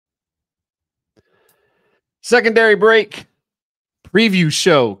Secondary break preview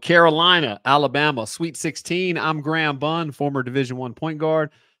show, Carolina, Alabama, Sweet 16. I'm Graham Bunn, former Division I point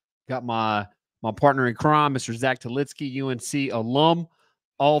guard. Got my partner in crime, Mr. Zach Talitsky, UNC alum.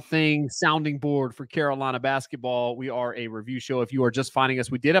 All things sounding board for Carolina basketball. We are a review show. If you are just finding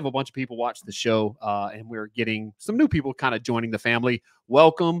us, we did have a bunch of people watch the show, and we're getting some new people kind of joining the family.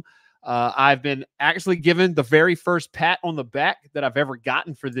 Welcome. I've been actually given the very first pat on the back that I've ever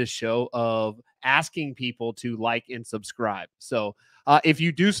gotten for this show of asking people to like and subscribe. So if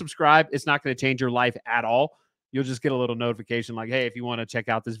you do subscribe, it's not going to change your life at all. You'll just get a little notification like, hey, if you want to check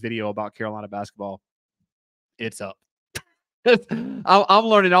out this video about Carolina basketball, it's up. I'm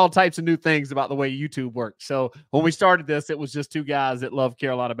learning all types of new things about the way YouTube works. So when we started this, it was just two guys that love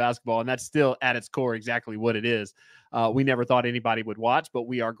Carolina basketball, and that's still at its core exactly what it is. We never thought anybody would watch, but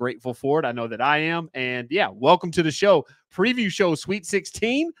we are grateful for it. I know that I am. And yeah, welcome to the show. Preview show Sweet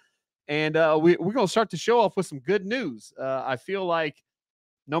 16. And we're going to start the show off with some good news. I feel like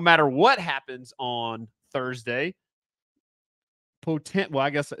no matter what happens on Thursday, I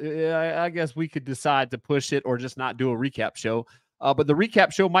guess we could decide to push it or just not do a recap show. But the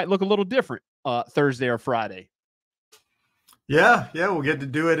recap show might look a little different Thursday or Friday. Yeah, we'll get to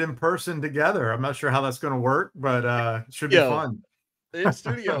do it in person together. I'm not sure how that's going to work, but it should be fun. In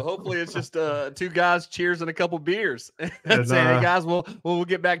studio. Hopefully it's just two guys, cheers, and a couple beers. And saying, hey guys, we'll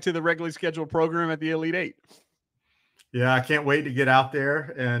get back to the regularly scheduled program at the Elite Eight. Yeah, I can't wait to get out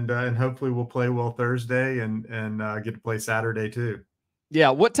there, and hopefully we'll play well Thursday and get to play Saturday too. Yeah,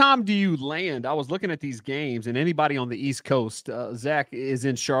 what time do you land? I was looking at these games, and anybody on the East Coast, Zach is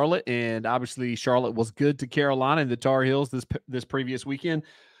in Charlotte, and obviously Charlotte was good to Carolina and the Tar Heels this previous weekend.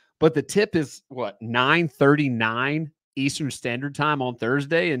 But the tip is what, 9:39 Eastern Standard Time on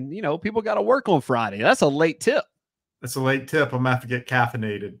Thursday, and people got to work on Friday. That's a late tip. That's a late tip. I'm gonna have to get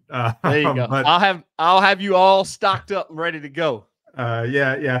caffeinated. There you go. But I'll have you all stocked up and ready to go.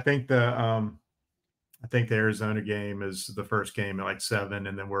 Yeah. I think the Arizona game is the first game at like 7,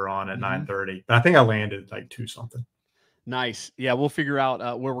 and then we're on at 9:30. But I think I landed like 2 something. Nice. Yeah, we'll figure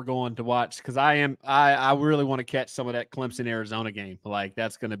out where we're going to watch, because I really want to catch some of that Clemson Arizona game. Like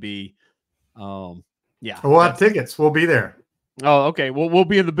that's going to be, yeah. We'll have tickets. We'll be there. Oh, okay. We'll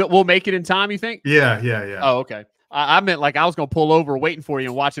be in the. We'll make it in time, you think? Yeah. Oh, okay. I meant like I was going to pull over waiting for you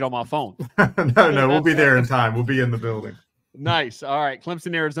and watch it on my phone. No, we'll be there in time. We'll be in the building. Nice. All right.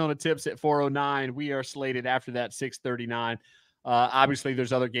 Clemson, Arizona tips at 4:09. We are slated after that 6:39. Obviously,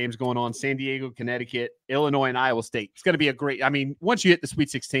 there's other games going on. San Diego, Connecticut, Illinois, and Iowa State. It's going to be a great – once you hit the Sweet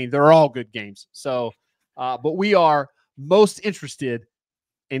 16, they're all good games. So, but we are most interested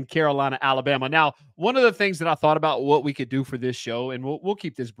in Carolina, Alabama. Now, one of the things that I thought about what we could do for this show, and we'll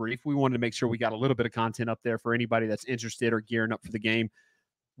keep this brief. We wanted to make sure we got a little bit of content up there for anybody that's interested or gearing up for the game.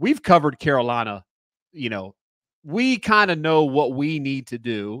 We've covered Carolina. We kind of know what we need to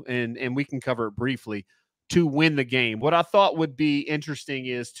do, and we can cover it briefly to win the game. What I thought would be interesting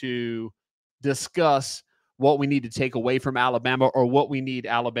is to discuss what we need to take away from Alabama, or what we need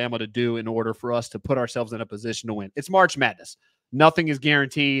Alabama to do in order for us to put ourselves in a position to win. It's March Madness. Nothing is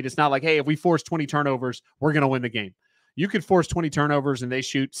guaranteed. It's not like, hey, if we force 20 turnovers, we're going to win the game. You could force 20 turnovers and they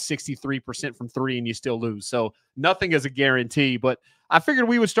shoot 63% from 3 and you still lose. So nothing is a guarantee, but I figured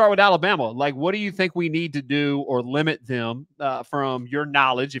we would start with Alabama. Like, what do you think we need to do or limit them from your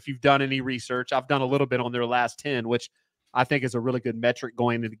knowledge? If you've done any research, I've done a little bit on their last 10, which I think is a really good metric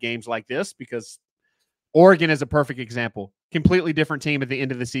going into games like this, because Oregon is a perfect example. Completely different team at the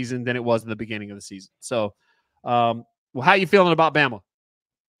end of the season than it was in the beginning of the season. So, well, how are you feeling about Bama?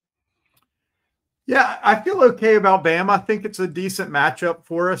 Yeah, I feel okay about Bama. I think it's a decent matchup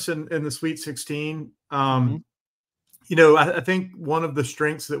for us in the Sweet 16. I think one of the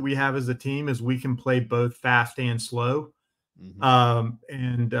strengths that we have as a team is we can play both fast and slow.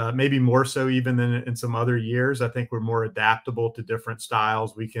 And maybe more so even than in some other years. I think we're more adaptable to different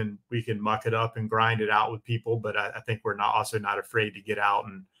styles. We can muck it up and grind it out with people, but I think we're also not afraid to get out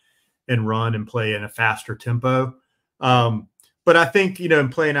and run and play in a faster tempo. But I think, in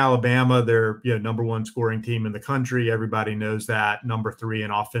playing Alabama, they're, number 1 scoring team in the country. Everybody knows that. Number 3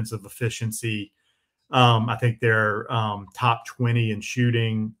 in offensive efficiency. I think they're top 20 in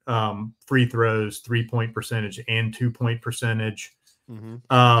shooting, free throws, 3-point percentage, and 2-point percentage.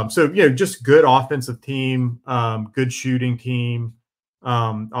 So, just good offensive team, good shooting team.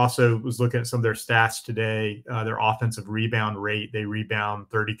 Also was looking at some of their stats today. Their offensive rebound rate, they rebound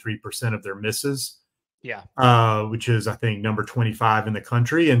 33% of their misses. Yeah. Which is, I think, number 25 in the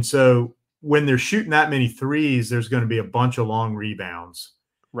country. And so when they're shooting that many threes, there's going to be a bunch of long rebounds.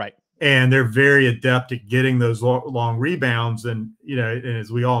 Right. and they're very adept at getting those long rebounds. And, you know, and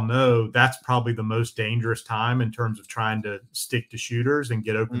as we all know, that's probably the most dangerous time in terms of trying to stick to shooters and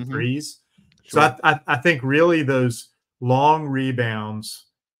get open threes. Sure. So I think really those long rebounds,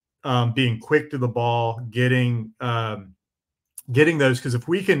 being quick to the ball, getting those, because if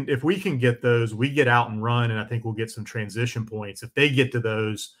we can get those, we get out and run, and I think we'll get some transition points. If they get to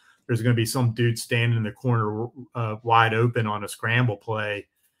those, there's going to be some dude standing in the corner wide open on a scramble play.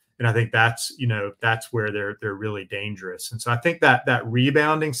 And I think that's where they're really dangerous. And so I think that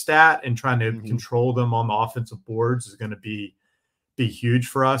rebounding stat and trying to control them on the offensive boards is going to be huge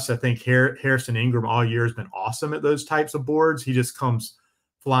for us. I think Harrison Ingram all year has been awesome at those types of boards. He just comes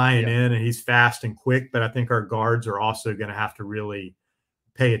flying in, and he's fast and quick. But I think our guards are also going to have to really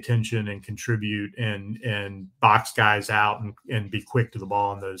pay attention and contribute and box guys out and be quick to the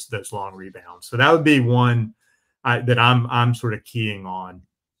ball on those long rebounds. So that would be one that I'm sort of keying on.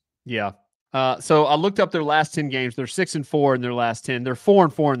 Yeah. So I looked up their last 10 games. They're 6-4 in their last 10. They're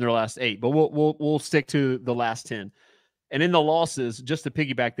 4-4 in their last 8. But we'll stick to the last 10. And in the losses, just to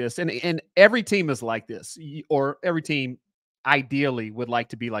piggyback this, and every team is like this, or every team ideally would like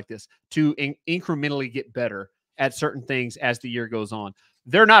to be like this, to incrementally get better at certain things as the year goes on.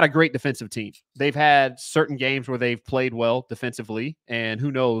 They're not a great defensive team. They've had certain games where they've played well defensively, and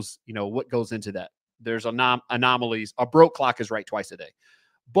who knows, what goes into that. There's anomalies. A broke clock is right twice a day.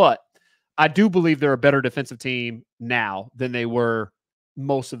 But I do believe they're a better defensive team now than they were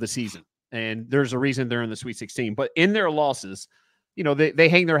most of the season. And there's a reason they're in the Sweet 16. But in their losses, they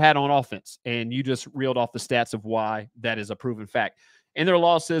hang their hat on offense. And you just reeled off the stats of why that is a proven fact. In their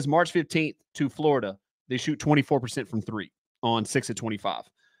losses, March 15th to Florida, they shoot 24% from 3 on 6 of 25.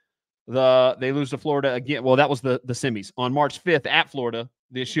 They lose to Florida again. Well, that was the semis. On March 5th at Florida,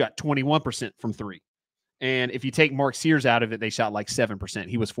 they shot 21% from 3. And if you take Mark Sears out of it, they shot like 7%.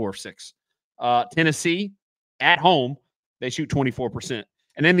 He was 4 of 6. Tennessee, at home, they shoot 24%.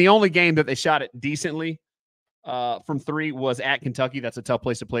 And then the only game that they shot it decently from 3 was at Kentucky. That's a tough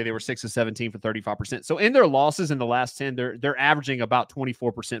place to play. They were 6 of 17 for 35%. So in their losses in the last 10, they're averaging about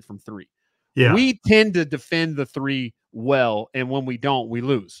 24% from 3. Yeah. We tend to defend the 3 well, and when we don't, we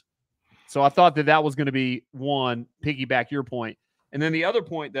lose. So I thought that was going to be one, piggyback your point. And then the other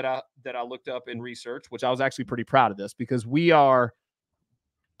point that I looked up in research, which I was actually pretty proud of this, because we are,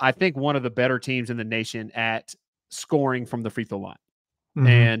 I think, one of the better teams in the nation at scoring from the free throw line.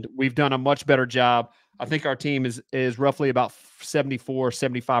 And we've done a much better job. I think our team is roughly about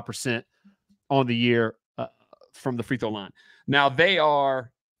 75% on the year from the free throw line. Now they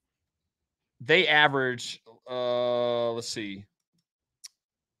average, let's see.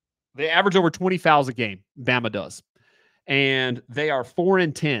 They average over 20 fouls a game. Bama does. And they are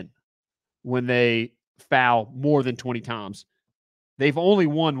 4-10 when they foul more than 20 times. They've only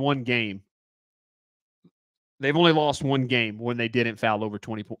won one game. They've only lost one game when they didn't foul over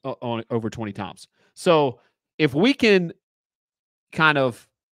 20 times. So if we can kind of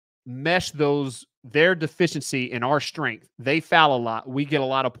mesh their deficiency and our strength, they foul a lot. We get a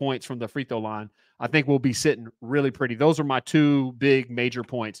lot of points from the free throw line. I think we'll be sitting really pretty. Those are my 2 big major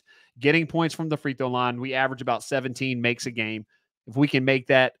points. Getting points from the free throw line. We average about 17 makes a game. If we can make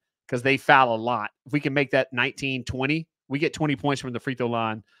that, because they foul a lot, if we can make that 19, 20, we get 20 points from the free throw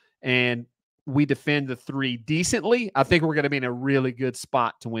line, and we defend the 3 decently, I think we're going to be in a really good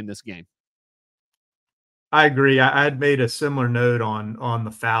spot to win this game. I agree. I had made a similar note on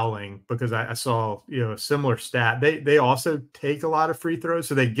the fouling because I saw a similar stat. They also take a lot of free throws,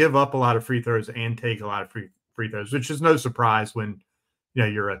 so they give up a lot of free throws and take a lot of free throws, which is no surprise when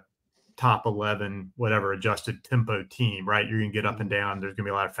you're a top 11 whatever adjusted tempo team, right? You're gonna get up and down. There's gonna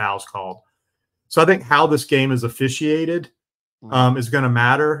be a lot of fouls called. So I think how this game is officiated is going to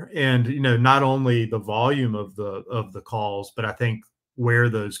matter, and not only the volume of the calls, but I think where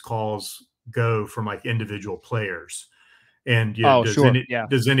those calls go from like individual players. And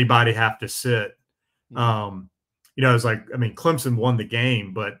does anybody have to sit? It's like, I mean, Clemson won the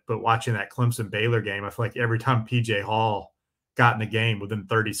game, but watching that Clemson Baylor game, I feel like every time PJ Hall got in the game, within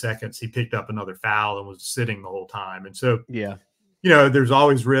 30 seconds, he picked up another foul and was sitting the whole time. And so, there's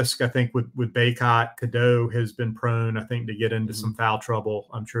always risk. I think with Baycott, Cadeau has been prone, I think, to get into some foul trouble.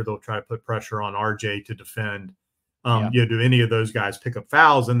 I'm sure they'll try to put pressure on RJ to defend. Do any of those guys pick up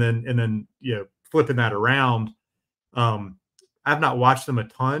fouls? And then flipping that around, I've not watched them a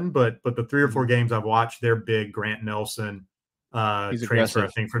ton, but the 3 or 4 games I've watched, they're big. Grant Nelson, transfer, I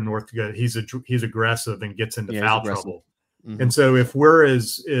think, from North Dakota. He's aggressive and gets into foul trouble. And so if we're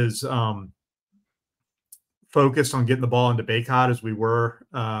as focused on getting the ball into Baycott as we were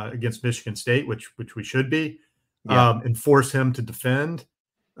against Michigan State, which we should be, and force him to defend,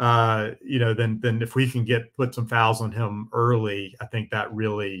 then if we can put some fouls on him early, I think that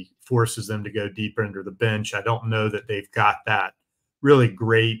really forces them to go deeper into the bench. I don't know that they've got that really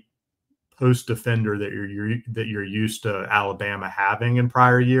great post defender that you're used to Alabama having in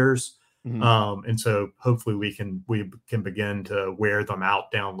prior years. And so hopefully we can begin to wear them out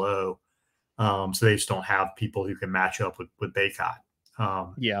down low, so they just don't have people who can match up with Baycott.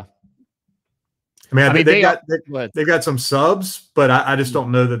 Yeah. I mean, they've got some subs, but I just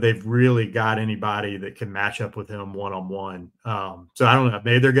don't know that they've really got anybody that can match up with him one-on-one. So I don't know.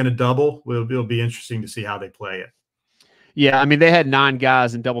 Maybe they're going to double. It'll be interesting to see how they play it. Yeah, I mean, they had 9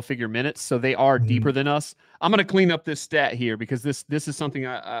 guys in double-figure minutes, so they are deeper than us. I'm going to clean up this stat here because this is something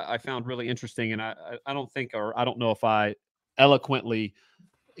I found really interesting, and I don't think, or I don't know if I eloquently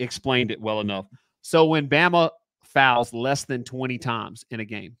explained it well enough. So when Bama fouls less than 20 times in a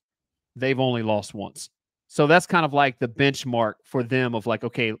game, they've only lost once. So that's kind of like the benchmark for them of like,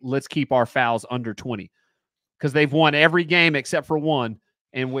 okay, let's keep our fouls under 20, because they've won every game except for one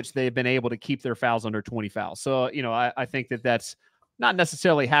in which they've been able to keep their fouls under 20 fouls. So, I think that's not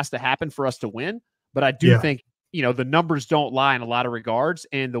necessarily has to happen for us to win, but I do think, the numbers don't lie in a lot of regards.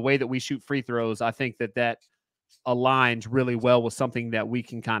 And the way that we shoot free throws, I think that aligns really well with something that we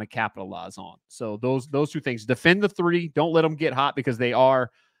can kind of capitalize on. So those two things: defend the three, don't let them get hot, because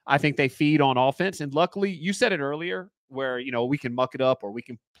I think they feed on offense. And luckily, you said it earlier, where, we can muck it up or we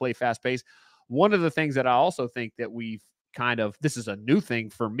can play fast pace. One of the things that I also think that we've this is a new thing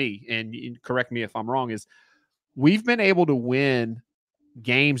for me, and correct me if I'm wrong, is we've been able to win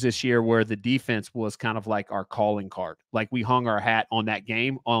games this year where the defense was kind of like our calling card. Like we hung our hat on that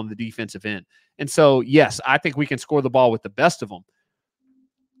game on the defensive end. And so, yes, I think we can score the ball with the best of them.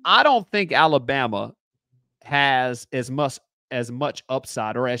 I don't think Alabama has as much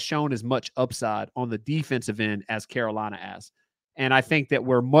upside, or has shown as much upside on the defensive end as Carolina has. And I think that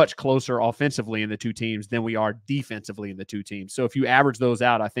we're much closer offensively in the two teams than we are defensively in the two teams. So if you average those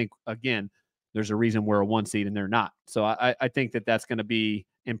out, I think, again, there's a reason we're a 1 seed and they're not. So I think that's going to be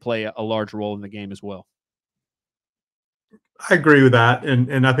and play a large role in the game as well. I agree with that.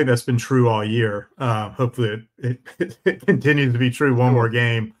 And I think that's been true all year. Hopefully it continues to be true one more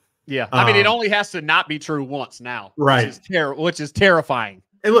game. Yeah. I mean, it only has to not be true once now. Right. Which is terrifying.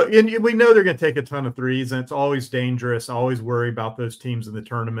 And look, and we know they're going to take a ton of threes, and it's always dangerous. I always worry about those teams in the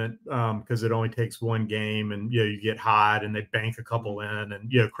tournament because it only takes one game, and you get hot and they bank a couple in,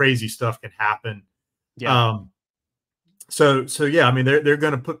 and crazy stuff can happen. Yeah. So yeah, I mean they're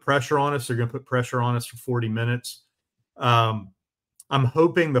going to put pressure on us. They're going to put pressure on us for 40 minutes. I'm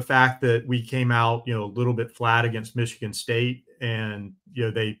hoping the fact that we came out a little bit flat against Michigan State, and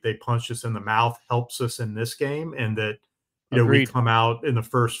they punched us in the mouth, helps us in this game, and that. We come out in the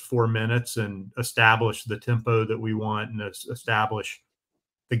first 4 minutes and establish the tempo that we want and establish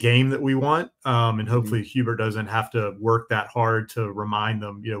the game that we want. And hopefully Hubert doesn't have to work that hard to remind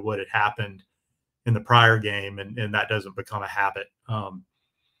them, what had happened in the prior game, and that doesn't become a habit.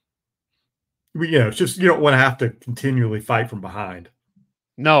 It's just you don't want to have to continually fight from behind.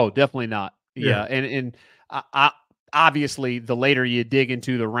 No, definitely not. Yeah. And I obviously, the later you dig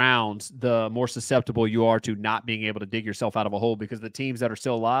into the rounds, the more susceptible you are to not being able to dig yourself out of a hole, because the teams that are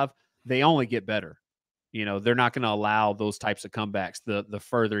still alive, they only get better. They're not going to allow those types of comebacks the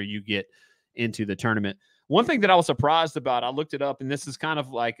further you get into the tournament. One thing that I was surprised about, I looked it up, and this is kind of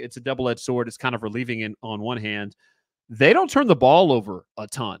like, it's a double-edged sword. It's kind of relieving on one hand. They don't turn the ball over a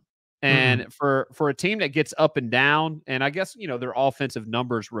ton. And for a team that gets up and down, and I guess, their offensive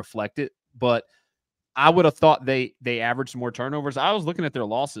numbers reflect it, but I would have thought they averaged more turnovers. I was looking at their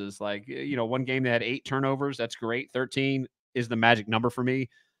losses. Like, one game they had 8 turnovers. That's great. 13 is the magic number for me.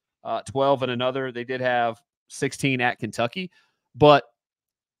 12 in another. They did have 16 at Kentucky. But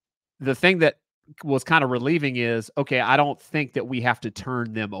the thing that was kind of relieving is, okay, I don't think that we have to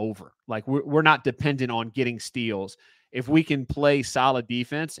turn them over. Like, we're not dependent on getting steals. If we can play solid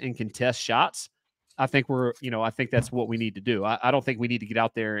defense and contest shots, I think I think that's what we need to do. I don't think we need to get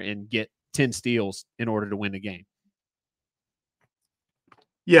out there and get 10 steals in order to win the game.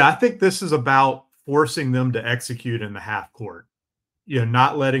 Yeah, I think this is about forcing them to execute in the half court.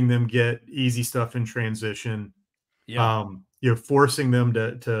 Not letting them get easy stuff in transition. Yeah. Forcing them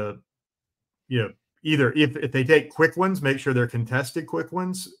to either if they take quick ones, make sure they're contested quick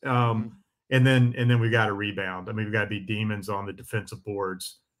ones. And then we got to rebound. I mean, we got to be demons on the defensive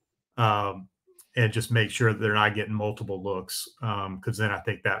boards. And just make sure that they're not getting multiple looks, because then I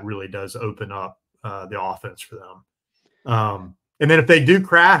think that really does open up the offense for them. And then if they do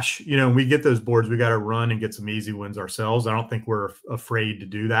crash, and we get those boards, we got to run and get some easy wins ourselves. I don't think we're afraid to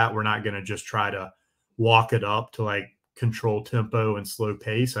do that. We're not going to just try to walk it up to like control tempo and slow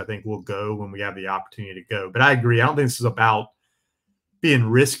pace. I think we'll go when we have the opportunity to go. But I agree. I don't think this is about being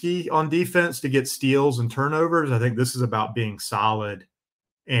risky on defense to get steals and turnovers. I think this is about being solid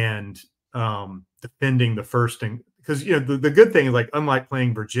and defending the first thing. Because, you know, the good thing is, like, unlike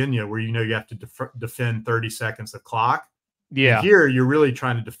playing Virginia, where, you know, you have to defend 30 seconds of clock. Yeah. And here you're really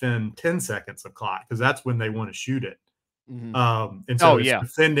trying to defend 10 seconds of clock because that's when they want to shoot it. And so it's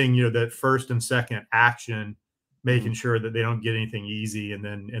defending, you know, that first and second action, making sure that they don't get anything easy, and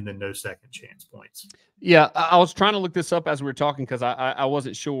then no second chance points. Yeah, I was trying to look this up as we were talking because I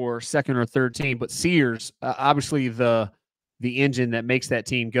wasn't sure second or third team, but Sears, obviously the engine that makes that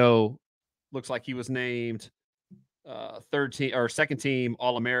team go, looks like he was named third team or second team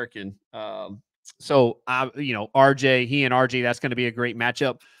All-American. So you know, he and RJ, that's going to be a great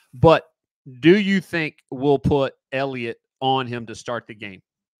matchup. But do you think we'll put Elliott on him to start the game?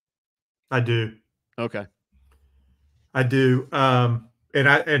 I do. Okay. I do.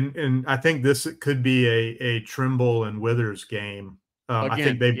 And I think this could be a Trimble and Withers game. Again,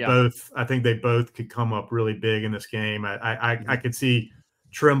 I think they both could come up really big in this game. I could see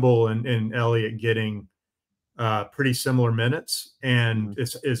Trimble and Elliott getting pretty similar minutes, and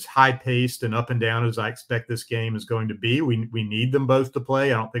it's as high paced and up and down as I expect this game is going to be. We need them both to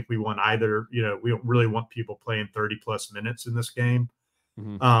play. I don't think we want either. You know, we don't really want people playing 30+ minutes in this game.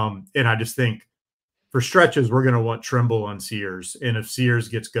 And I just think for stretches, we're going to want Trimble on Sears. And if Sears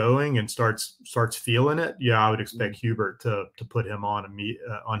gets going and starts feeling it, yeah, I would expect Hubert to put him on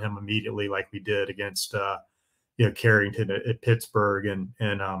him immediately, like we did against Carrington at Pittsburgh.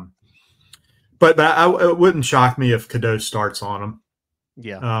 But it wouldn't shock me if Cadeau starts on him.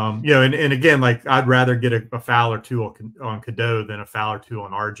 Yeah. And again, like, I'd rather get a foul or two on Cadeau than a foul or two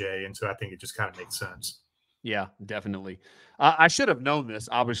on RJ. And so I think it just kind of makes sense. Yeah, definitely. I should have known this.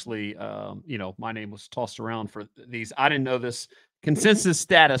 Obviously, my name was tossed around for these. I didn't know this consensus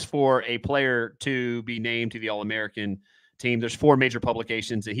status for a player to be named to the All-American team. There's 4 major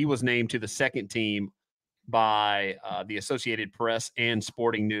publications, and he was named to the second team by the Associated Press and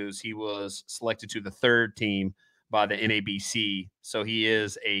Sporting News. He was selected to the third team by the NABC. So he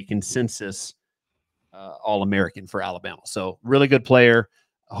is a consensus All-American for Alabama. So really good player.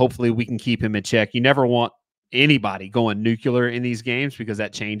 Hopefully we can keep him in check. You never want anybody going nuclear in these games because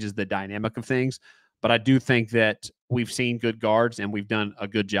that changes the dynamic of things. But I do think that we've seen good guards and we've done a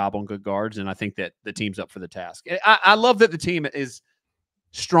good job on good guards. And I think that the team's up for the task. I love that the team is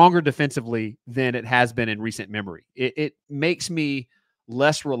stronger defensively than it has been in recent memory. It makes me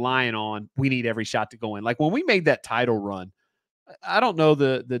less reliant on we need every shot to go in. Like when we made that title run, I don't know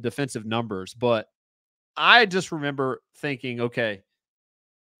the defensive numbers, but I just remember thinking, okay,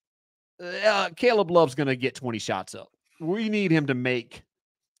 Caleb Love's going to get 20 shots up. We need him to make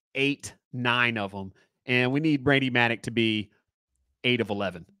 8, 9 of them, and we need Brady Manick to be 8 of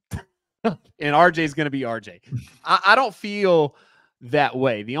 11. And RJ's going to be RJ. I don't feel that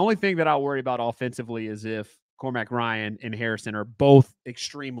way. The only thing that I'll worry about offensively is if Cormac Ryan and Harrison are both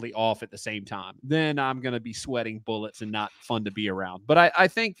extremely off at the same time. Then I'm going to be sweating bullets and not fun to be around. But I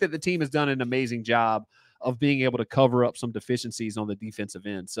think that the team has done an amazing job of being able to cover up some deficiencies on the defensive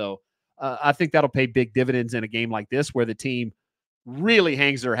end. So I think that'll pay big dividends in a game like this where the team really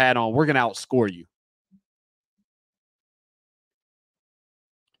hangs their hat on, we're going to outscore you.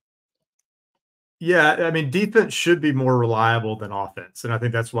 Yeah, I mean, defense should be more reliable than offense. And I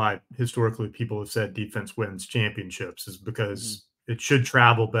think that's why historically people have said defense wins championships, is because it should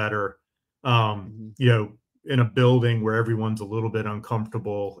travel better, in a building where everyone's a little bit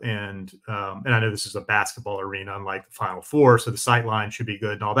uncomfortable. And I know this is a basketball arena, unlike the Final Four, so the sight line should be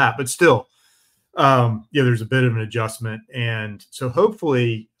good and all that. But still, there's a bit of an adjustment. And so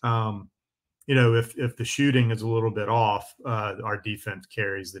hopefully, if the shooting is a little bit off, our defense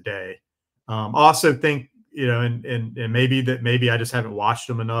carries the day. I also think, and maybe I just haven't watched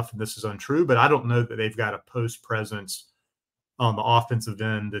them enough and this is untrue, but I don't know that they've got a post presence on the offensive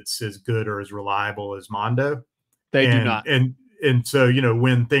end that's as good or as reliable as Mondo. They do not. And so,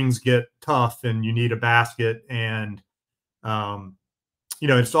 when things get tough and you need a basket and,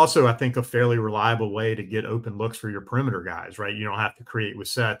 it's also, I think, a fairly reliable way to get open looks for your perimeter guys, right? You don't have to create with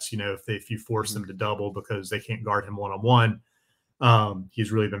sets, if you force them to double because they can't guard him one-on-one.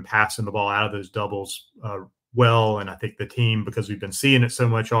 He's really been passing the ball out of those doubles well. And I think the team, because we've been seeing it so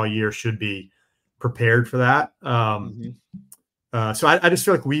much all year, should be prepared for that. So I just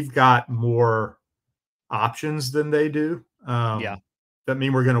feel like we've got more options than they do. That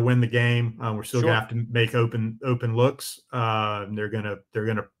mean we're going to win the game. We're still going to have to make open looks. They're going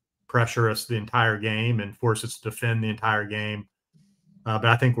to pressure us the entire game and force us to defend the entire game. But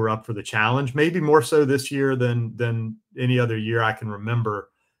I think we're up for the challenge, maybe more so this year than any other year I can remember.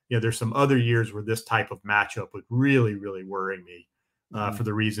 You know, there's some other years where this type of matchup would really, really worry me for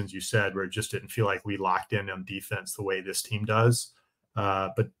the reasons you said, where it just didn't feel like we locked in on defense the way this team does.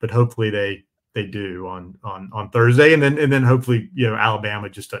 But hopefully they do on Thursday, and then hopefully, you know, Alabama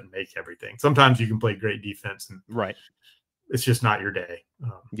just doesn't make everything. Sometimes you can play great defense and it's just not your day.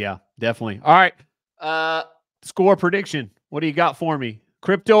 Yeah, definitely. All right. Score prediction. What do you got for me?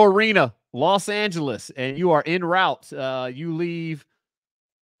 Crypto Arena, Los Angeles, and you are en route. You leave.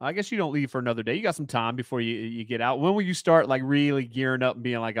 I guess you don't leave for another day. You got some time before you get out. When will you start like really gearing up and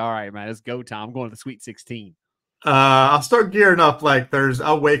being like, all right, man, it's go time. I'm going to the Sweet 16. I'll start gearing up like Thursday.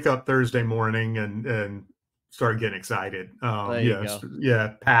 I'll wake up Thursday morning and start getting excited.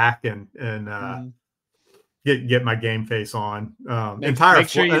 Yeah, pack and get my game face on.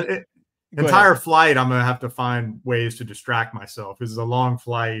 Entire flight, I'm gonna have to find ways to distract myself. This is a long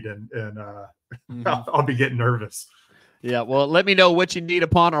flight, and I'll be getting nervous. Yeah, well, let me know what you need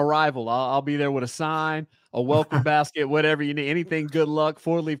upon arrival. I'll be there with a sign, a welcome basket, whatever you need. Anything, good luck,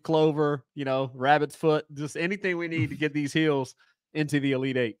 4-leaf clover, you know, rabbit's foot, just anything we need to get these Heels into the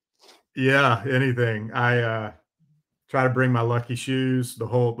Elite Eight. Yeah, anything. I try to bring my lucky shoes, the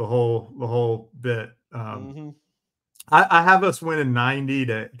whole bit. I have us winning 90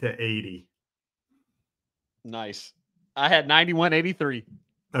 to 80. Nice. I had 91-83.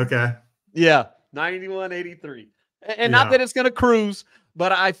 Okay. Yeah, 91-83. And not that it's going to cruise,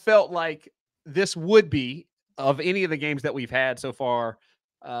 but I felt like this would be, of any of the games that we've had so far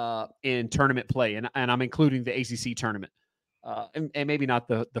in tournament play, and I'm including the ACC tournament, and maybe not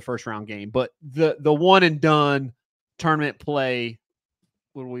the first round game, but the one and done tournament play.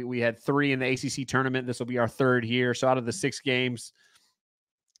 When we had 3 in the ACC tournament, this will be our 3rd here. So out of the 6 games,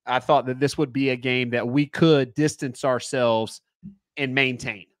 I thought that this would be a game that we could distance ourselves and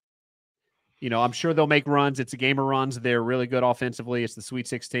maintain. You know, I'm sure they'll make runs. It's a game of runs. They're really good offensively. It's the Sweet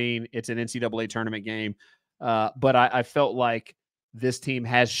 16. It's an NCAA tournament game. But I felt like this team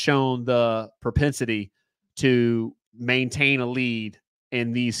has shown the propensity to maintain a lead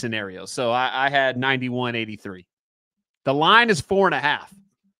in these scenarios. So I had 91-83. The line is 4.5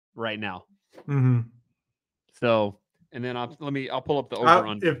 right now. So, and then I'll pull up the over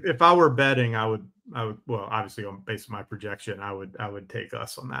under. If I were betting, I would well, obviously based on my projection, I would take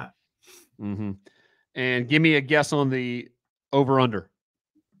us on that. And give me a guess on the over under.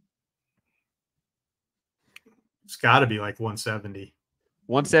 It's got to be like 170.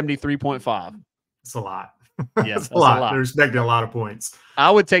 173.5. It's a lot. Yeah, it's a lot. They're expecting a lot of points.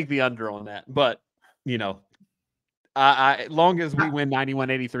 I would take the under on that, but you know, as long as we win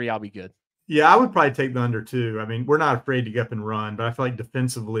 91-83, I'll be good. Yeah, I would probably take the under too. I mean, we're not afraid to get up and run, but I feel like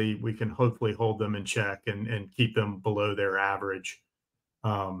defensively we can hopefully hold them in check and keep them below their average.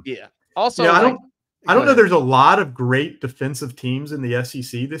 Also, I don't know. There's a lot of great defensive teams in the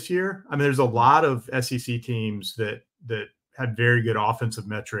SEC this year. I mean, there's a lot of SEC teams that had very good offensive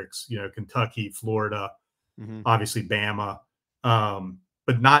metrics. You know, Kentucky, Florida, obviously Bama,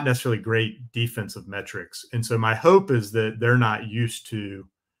 but not necessarily great defensive metrics. And so my hope is that they're not used to,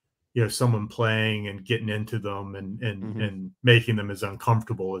 you know, someone playing and getting into them and making them as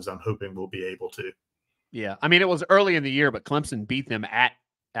uncomfortable as I'm hoping we'll be able to. Yeah, I mean, it was early in the year, but Clemson beat them at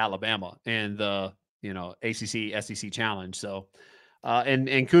Alabama in the, you know, ACC SEC challenge. So,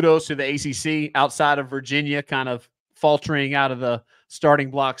 and kudos to the ACC outside of Virginia, kind of faltering out of the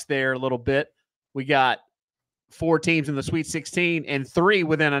starting blocks there a little bit. We got 4 teams in the Sweet 16 and 3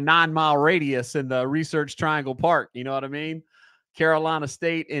 within a 9-mile radius in the Research Triangle Park. You know what I mean? Carolina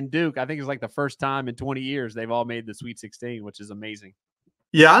State and Duke. I think it's like the first time in 20 years they've all made the Sweet 16, which is amazing.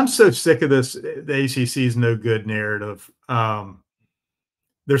 Yeah, I'm so sick of this. The ACC is no good narrative.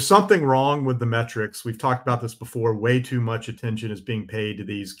 There's something wrong with the metrics. We've talked about this before. Way too much attention is being paid to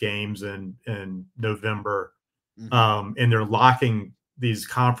these games in November. And they're locking these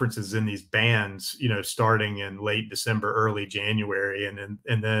conferences in these bands, you know, starting in late December, early January. And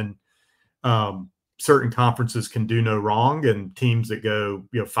then certain conferences can do no wrong, and teams that go,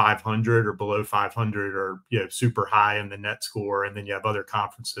 you know, 500 or below 500 are, you know, super high in the net score. And then you have other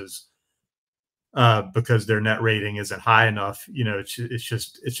conferences because their net rating isn't high enough. You know, it's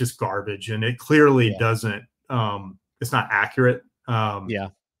just garbage, and it clearly doesn't. It's not accurate. Well,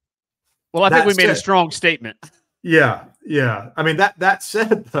 I think we made a strong statement. Yeah. I mean, that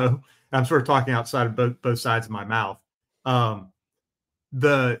said, though, I'm sort of talking outside of both sides of my mouth.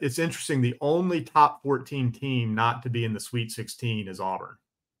 It's interesting. The only top 14 team not to be in the Sweet 16 is Auburn.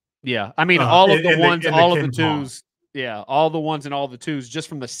 Yeah, I mean, all of the ones, all of the twos, Yeah, all the ones and all the twos, just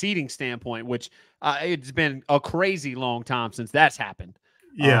from the seeding standpoint, which it's been a crazy long time since that's happened.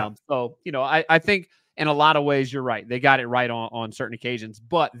 Yeah. So, I think in a lot of ways, you're right. They got it right on certain occasions.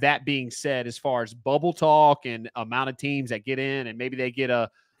 But that being said, as far as bubble talk and amount of teams that get in, and maybe they get a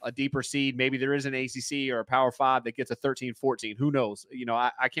deeper seed, maybe there is an ACC or a Power 5 that gets a 13, 14. Who knows?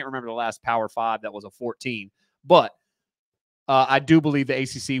 I can't remember the last Power 5 that was a 14. But I do believe the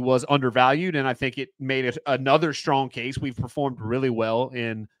ACC was undervalued, and I think it made another strong case. We've performed really well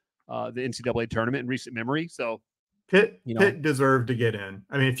in the NCAA tournament in recent memory. So Pitt deserved to get in.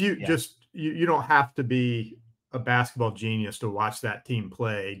 I mean, if you you don't have to be a basketball genius to watch that team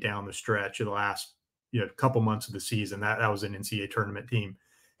play down the stretch of the last couple months of the season. That was an NCAA tournament team.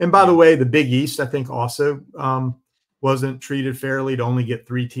 And by the way, the Big East, I think, also wasn't treated fairly to only get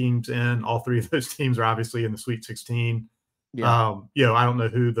 3 teams in. All 3 of those teams are obviously in the Sweet 16. Yeah. I don't know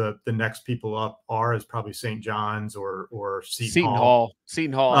who the next people up are. Is probably St. John's or Seton Hall.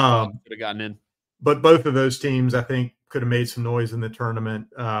 Seton Hall could have gotten in. But both of those teams, I think, could have made some noise in the tournament.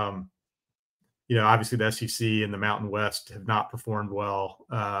 Obviously the SEC and the Mountain West have not performed well.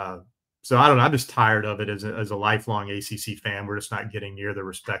 So I don't know. I'm just tired of it as a lifelong ACC fan. We're just not getting near the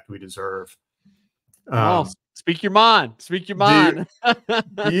respect we deserve. Speak your mind. Speak your mind.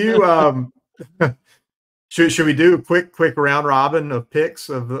 Should we do a quick round robin of picks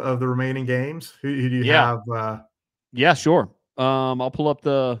of the remaining games? Who do you have? Yeah, sure. I'll pull up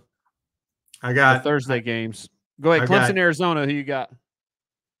the Thursday games. Go ahead, Clemson, Arizona. Who you got?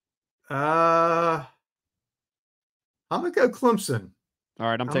 I'm gonna go Clemson. All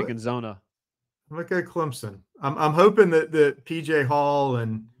right, I'm taking Zona. I'm gonna go Clemson. I'm hoping that PJ Hall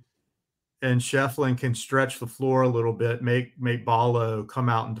and Shefflin can stretch the floor a little bit, make Ballo come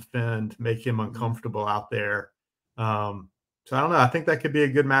out and defend, make him uncomfortable out there. So I don't know. I think that could be a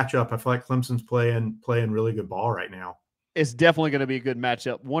good matchup. I feel like Clemson's playing really good ball right now. It's definitely going to be a good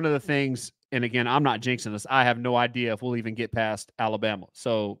matchup. One of the things, and again, I'm not jinxing this, I have no idea if we'll even get past Alabama.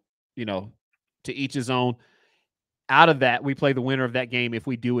 So, to each his own. Out of that, we play the winner of that game if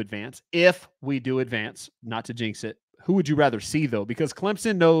we do advance. If we do advance, not to jinx it. Who would you rather see, though? Because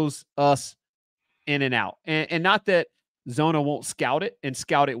Clemson knows us in and out. And not that Zona won't scout it and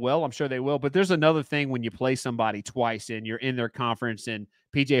scout it well. I'm sure they will. But there's another thing when you play somebody twice and you're in their conference and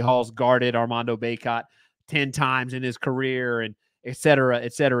PJ Hall's guarded Armando Bacot 10 times in his career and et cetera,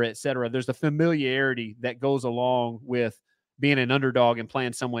 et cetera, et cetera. There's a familiarity that goes along with being an underdog and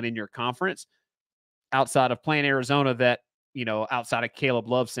playing someone in your conference outside of playing Arizona that, outside of Caleb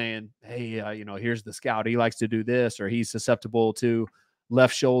Love saying, hey, here's the scout. He likes to do this, or he's susceptible to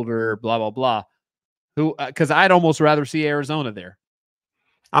left shoulder, blah, blah, blah. Because I'd almost rather see Arizona there.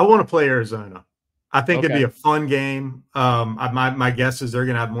 I want to play Arizona. I think it'd be a fun game. My guess is they're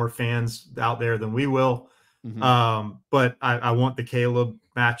going to have more fans out there than we will. Mm-hmm. But I want the Caleb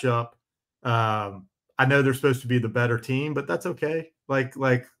matchup. I know they're supposed to be the better team, but that's okay.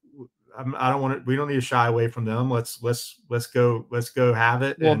 I don't want to. We don't need to shy away from them. Let's go have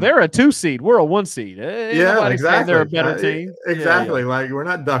it. Well, they're a 2 seed. We're a 1 seed. Exactly. They're a better team. Exactly. Yeah. Like we're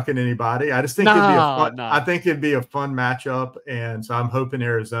not ducking anybody. I just think it'd be a fun. I think it'd be a fun matchup, and so I'm hoping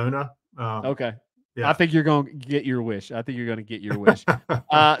Arizona. Okay. Yeah. I think you're going to get your wish. San Diego,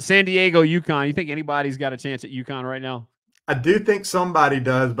 UConn. You think anybody's got a chance at UConn right now? I do think somebody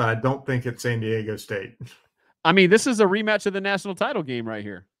does, but I don't think it's San Diego State. I mean, this is a rematch of the national title game right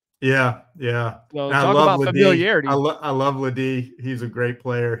here. Yeah. So talk about familiarity. I love Ledee. He's a great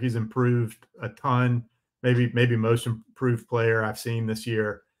player. He's improved a ton. Maybe most improved player I've seen this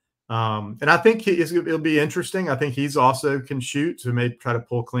year. And I think it'll be interesting. I think he's also can shoot, so maybe try to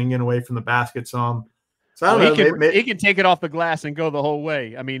pull Klingon away from the basket some. So I don't know. He can take it off the glass and go the whole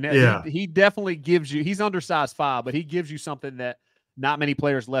way. I mean, he definitely gives you. He's undersized 5, but he gives you something that not many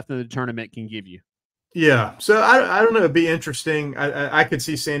players left in the tournament can give you. Yeah, so I don't know. It'd be interesting. I could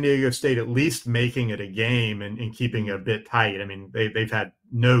see San Diego State at least making it a game and keeping it a bit tight. I mean, they've had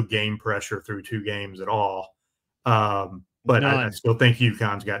no game pressure through 2 games at all. But I still think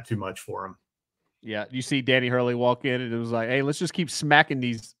UConn's got too much for them. Yeah, you see Danny Hurley walk in and it was like, hey, let's just keep smacking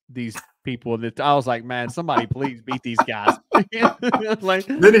these people. That I was like, man, somebody please beat these guys.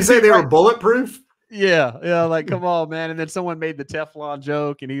 Didn't he say they were bulletproof? Yeah, like come on, man. And then someone made the Teflon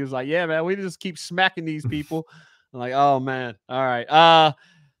joke, and he was like, "Yeah, man, we just keep smacking these people." I'm like, "Oh man, all right."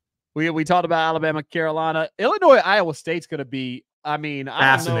 We talked about Alabama, Carolina, Illinois, Iowa State's going to be. I mean,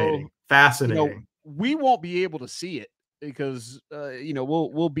 fascinating. We won't be able to see it because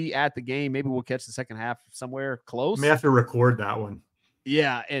we'll be at the game. Maybe we'll catch the second half somewhere close. We may have to record that one.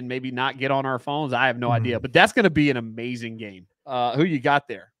 Yeah, and maybe not get on our phones. I have no idea, but that's going to be an amazing game. Who you got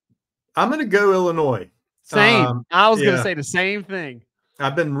there? I'm going to go Illinois. Same. I was going to Yeah, say the same thing.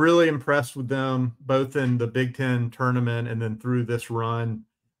 I've been really impressed with them both in the Big Ten tournament and then through this run.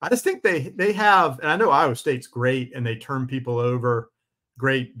 I just think they have, and I know Iowa State's great and they turn people over,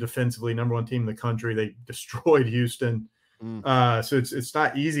 great defensively, number one team in the country. They destroyed Houston. So it's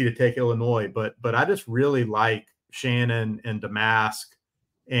not easy to take Illinois, but I just really like Shannon and Damask,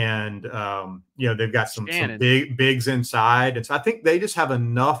 and they've got some bigs inside, and so I think they just have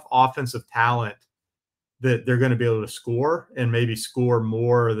enough offensive talent that they're going to be able to score and maybe score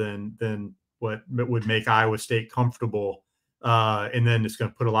more than what would make Iowa State comfortable. And then it's going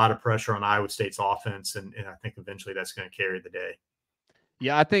to put a lot of pressure on Iowa State's offense, and I think eventually that's going to carry the day.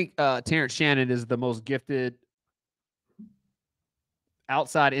 Yeah, I think Terrence Shannon is the most gifted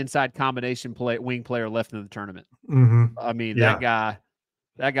outside-inside combination wing player left in the tournament. I mean, that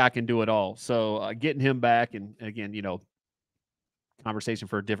guy can do it all. So getting him back, and again, conversation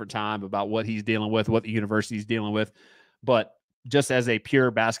for a different time about what he's dealing with, what the university's dealing with. But just as a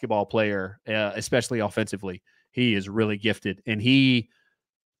pure basketball player, especially offensively, he is really gifted. And he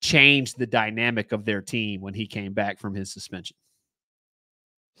changed the dynamic of their team when he came back from his suspension.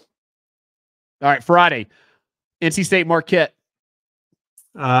 All right, Friday, NC State Marquette.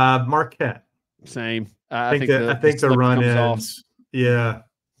 Marquette. Same. I think the run ends. Yeah.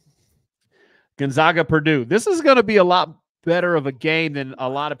 Gonzaga, Purdue. This is going to be a lot better of a game than a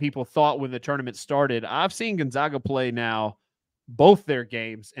lot of people thought when the tournament started. I've seen Gonzaga play now both their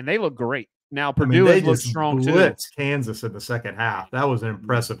games, and they look great. Now, Purdue has looked strong too. They blitzed Kansas in the second half. That was an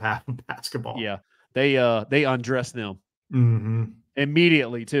impressive half of basketball. Yeah, they undressed them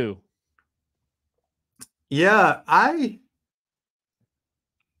immediately too. Yeah, I'm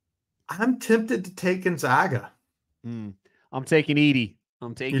tempted to take Gonzaga. I'm taking Edey.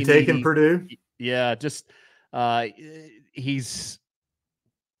 You're taking Purdue? Yeah, just he's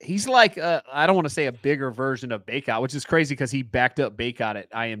like I don't want to say a bigger version of Bacot, which is crazy because he backed up Bacot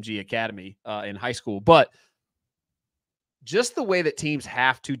at IMG Academy in high school. But just the way that teams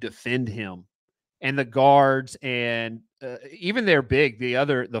have to defend him and the guards and even their big,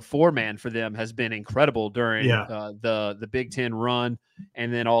 the four-man for them has been incredible during the Big Ten run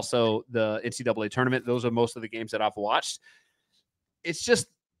and then also the NCAA tournament. Those are most of the games that I've watched. It's just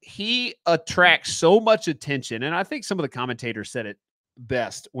he attracts so much attention. And I think some of the commentators said it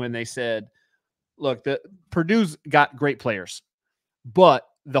best when they said, look, Purdue's got great players, but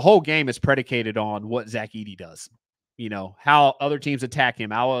the whole game is predicated on what Zach Edey does. How other teams attack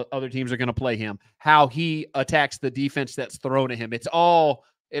him, how other teams are going to play him, how he attacks the defense that's thrown at him. It all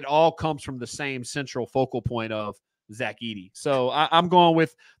comes from the same central focal point of Zach Edey. So I'm going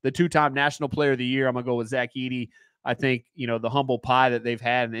with the two-time National Player of the Year. I'm going to go with Zach Edey. I think, the humble pie that they've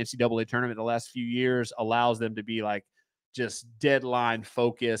had in the NCAA tournament the last few years allows them to be like just deadline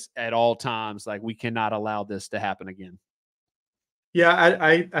focus at all times. Like, we cannot allow this to happen again. Yeah,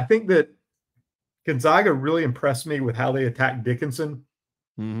 I think that Gonzaga really impressed me with how they attacked Dickinson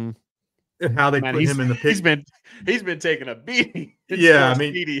and how they put him in the pick. He's been taking a beating. Yeah,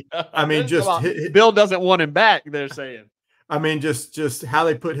 Bill doesn't want him back, they're saying. I mean, just how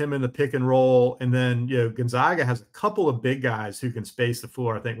they put him in the pick and roll. And then, Gonzaga has a couple of big guys who can space the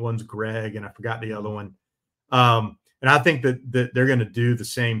floor. I think one's Greg, and I forgot the other one. And I think that they're going to do the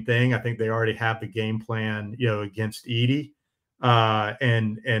same thing. I think they already have the game plan, against Edey.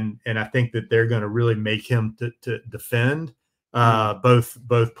 And I think that they're going to really make him to defend, both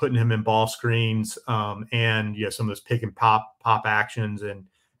putting him in ball screens, and some of those pick and pop actions. And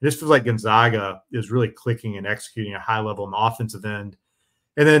this feels like Gonzaga is really clicking and executing a high level on the offensive end.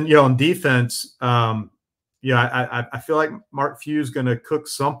 And then, on defense, I feel like Mark Few's going to cook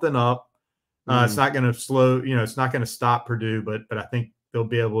something up. It's not going to slow, it's not going to stop Purdue, but I think they'll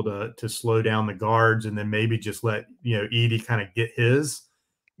be able to slow down the guards and then maybe just let, Edey kind of get his,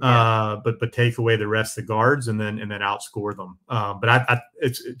 but take away the rest of the guards and then outscore them. But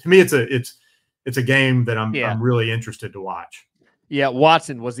to me, it's a game that I'm really interested to watch. Yeah,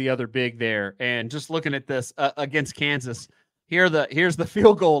 Watson was the other big there. And just looking at this against Kansas, here's the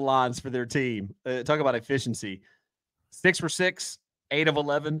field goal lines for their team. Talk about efficiency. 6 for 6, 8 of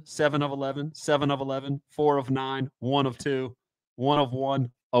 11, 7 of 11, 7 of 11, 4 of 9, 1 of 2, 1 of 1,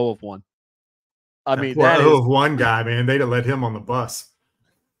 0 of 1. I mean, that 0 of 1 guy, man. They'd have let him on the bus.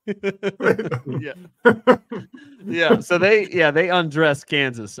 Yeah. So they undressed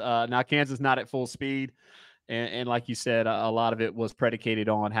Kansas. Now Kansas not at full speed. And like you said, a lot of it was predicated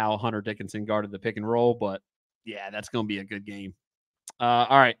on how Hunter Dickinson guarded the pick and roll. But, yeah, that's going to be a good game.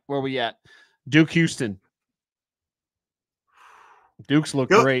 All right, where we at? Duke, Houston. Duke's look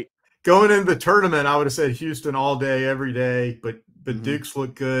great. Going into the tournament, I would have said Houston all day, every day. But Duke's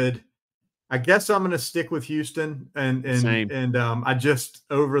look good. I guess I'm going to stick with Houston, and I just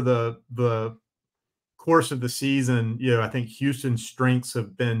over the course of the season, I think Houston's strengths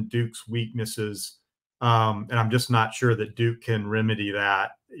have been Duke's weaknesses, and I'm just not sure that Duke can remedy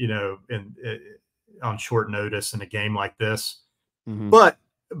that, on short notice in a game like this. But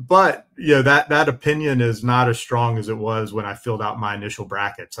that opinion is not as strong as it was when I filled out my initial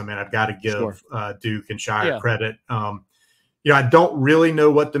brackets. I mean, I've got to give Duke and Shire credit. I don't really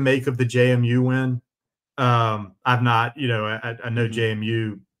know what to make of the JMU win. I've not, I know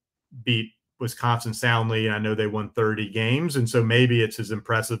JMU beat Wisconsin soundly, and I know they won 30 games, and so maybe it's as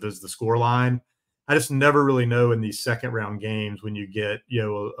impressive as the scoreline. I just never really know in these second round games when you get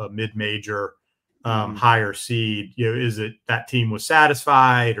a mid-major higher seed, is it that team was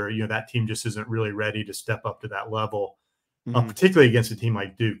satisfied, or that team just isn't really ready to step up to that level, particularly against a team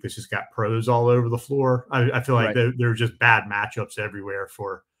like Duke that's just got pros all over the floor. I feel like there are just bad matchups everywhere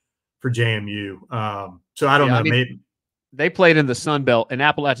for JMU. So I don't know. Maybe they played in the Sun Belt, and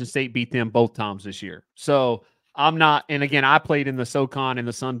Appalachian State beat them both times this year. So I'm not, and again, I played in the SoCon in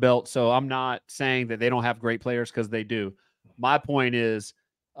the Sun Belt, so I'm not saying that they don't have great players, because they do. My point is,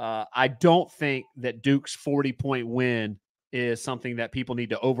 I don't think that Duke's 40-point win is something that people need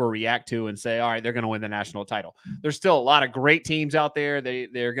to overreact to and say, all right, they're going to win the national title. There's still a lot of great teams out there.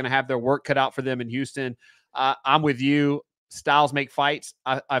 They're going to have their work cut out for them in Houston. I'm with you. Styles make fights.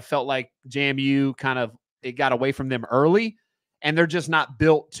 I felt like JMU it got away from them early, and they're just not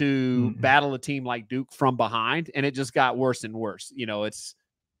built to battle a team like Duke from behind. And it just got worse and worse.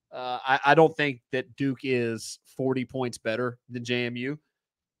 I don't think that Duke is 40 points better than JMU.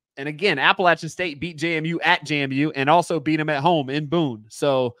 And again, Appalachian State beat JMU at JMU and also beat them at home in Boone.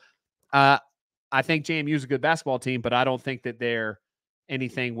 So I think JMU is a good basketball team, but I don't think that they're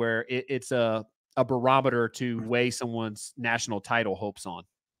anything where it's a barometer to weigh someone's national title hopes on.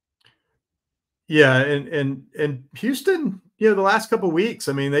 Yeah, and Houston, the last couple of weeks,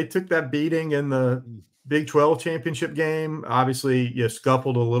 I mean, they took that beating in the Big 12 championship game. Obviously,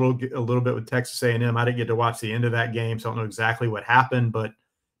 scuffled a little bit with Texas A&M. I didn't get to watch the end of that game, so I don't know exactly what happened, but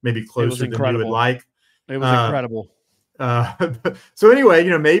maybe closer than you would like. It was incredible. So anyway,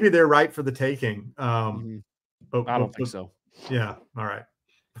 maybe they're right for the taking. I don't think so. Yeah. All right.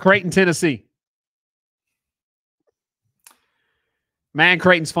 Creighton, Tennessee. Man,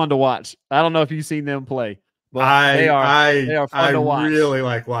 Creighton's fun to watch. I don't know if you've seen them play, but they are fun to watch. I really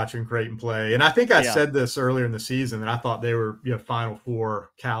like watching Creighton play. And I think I said this earlier in the season that I thought they were Final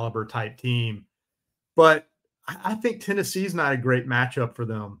Four caliber type team. But I think Tennessee's not a great matchup for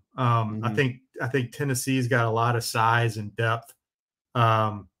them. I think Tennessee's got a lot of size and depth,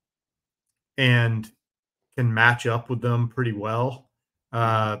 and can match up with them pretty well. So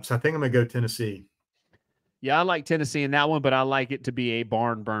I think I'm going to go Tennessee. Yeah, I like Tennessee in that one, but I like it to be a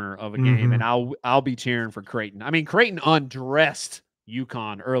barn burner of a game, and I'll be cheering for Creighton. I mean, Creighton undressed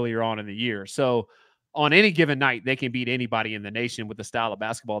UConn earlier on in the year, so on any given night, they can beat anybody in the nation with the style of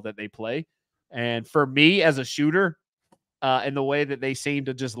basketball that they play. And for me as a shooter, and the way that they seem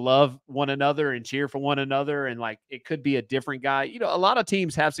to just love one another and cheer for one another, and like it could be a different guy. A lot of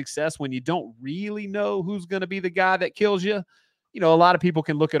teams have success when you don't really know who's going to be the guy that kills you. A lot of people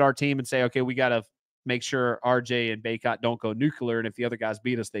can look at our team and say, okay, we got to make sure RJ and Baycott don't go nuclear, and if the other guys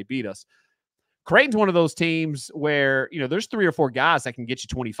beat us, they beat us. Creighton's one of those teams where, there's 3 or 4 guys that can get you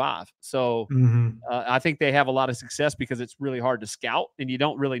 25. So I think they have a lot of success because it's really hard to scout, and you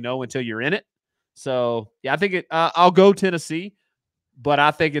don't really know until you're in it. So, yeah, I think I'll go Tennessee, but I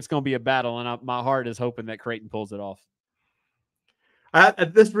think it's going to be a battle, and my heart is hoping that Creighton pulls it off.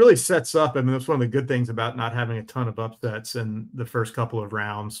 This really sets up. I mean, that's one of the good things about not having a ton of upsets in the first couple of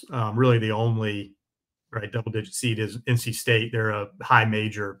rounds. Really, the only double-digit seed is NC State. They're a high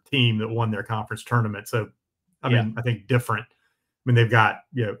major team that won their conference tournament. So, I mean, I think different. I mean, they've got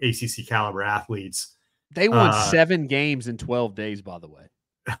ACC caliber athletes. They won 7 games in 12 days, by the way.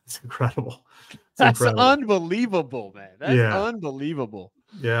 That's incredible. That's unbelievable, man. That's unbelievable.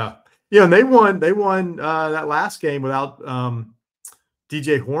 Yeah. And they won that last game without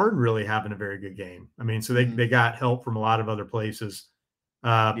DJ Horn really having a very good game. I mean, so they got help from a lot of other places.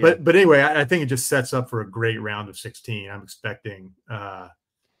 But anyway, I think it just sets up for a great round of 16. I'm expecting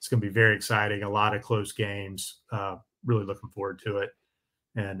it's going to be very exciting. A lot of close games. Really looking forward to it.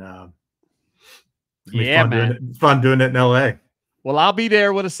 And fun doing it in LA. Well, I'll be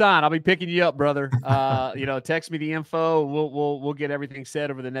there with a sign. I'll be picking you up, brother. Text me the info. We'll get everything set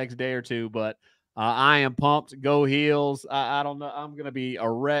over the next day or two. But I am pumped. Go Heels. I don't know. I'm gonna be a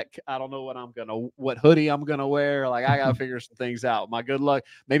wreck. I don't know what hoodie I'm gonna wear. Like, I gotta figure some things out. My good luck.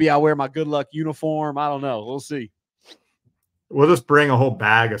 Maybe I'll wear my good luck uniform. I don't know. We'll see. We'll just bring a whole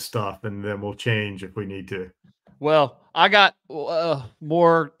bag of stuff, and then we'll change if we need to. Well, I got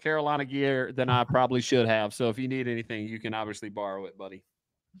more Carolina gear than I probably should have. So if you need anything, you can obviously borrow it, buddy.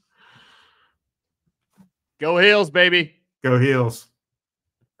 Go Heels, baby. Go Heels.